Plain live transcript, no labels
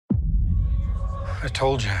I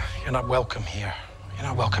told you, you're not welcome here. You're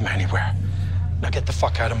not welcome anywhere. Now get the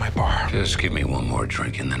fuck out of my bar. Just give me one more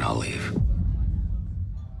drink and then I'll leave.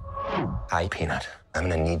 Hi, Peanut. I'm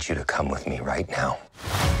gonna need you to come with me right now.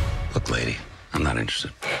 Look, lady, I'm not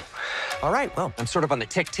interested. All right, well, I'm sort of on the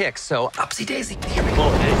tick-tick, so upsy daisy. Here we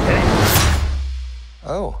go.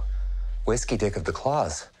 Oh, whiskey dick of the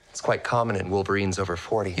claws. It's quite common in Wolverines over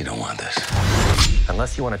 40. You don't want this.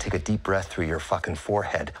 Unless you want to take a deep breath through your fucking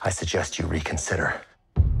forehead, I suggest you reconsider.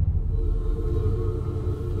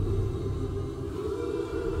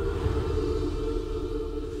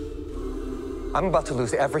 I'm about to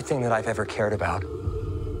lose everything that I've ever cared about.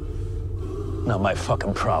 Not my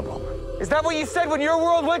fucking problem. Is that what you said when your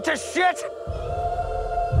world went to shit?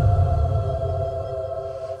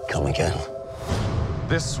 Come again.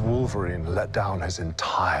 This Wolverine let down his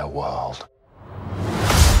entire world.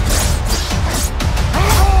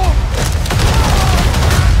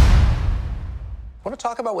 Want to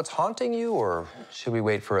talk about what's haunting you, or should we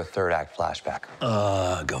wait for a third act flashback?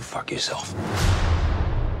 Go fuck yourself.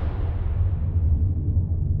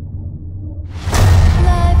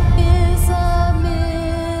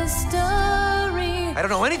 I don't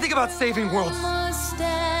know anything about saving worlds,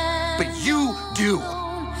 but you do.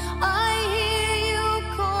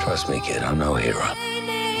 Trust me, kid, I'm no hero.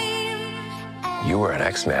 You were an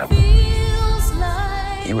X-Man.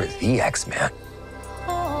 You were the X-Man.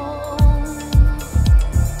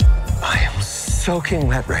 I am soaking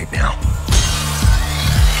wet right now.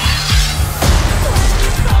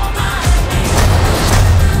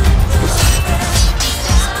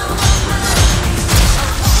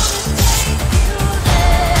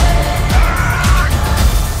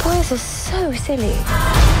 Boys are so silly.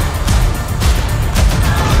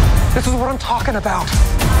 This is what I'm talking about.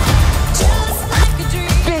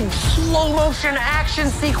 Big slow motion action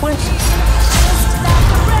sequence.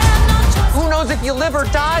 Who knows if you live or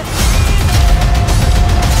die?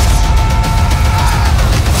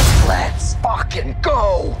 Let's fucking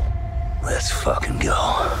go. Let's fucking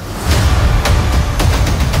go.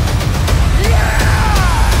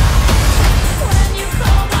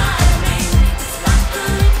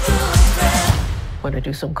 Want to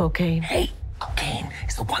do some cocaine? Hey, cocaine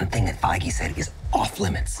is the one thing that Feige said is off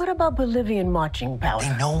limits. What about Bolivian marching powder?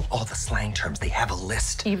 They know all the slang terms. They have a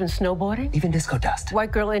list. Even snowboarding? Even disco dust.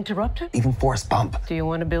 White girl interrupted? Even force bump. Do you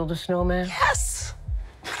want to build a snowman? Yes!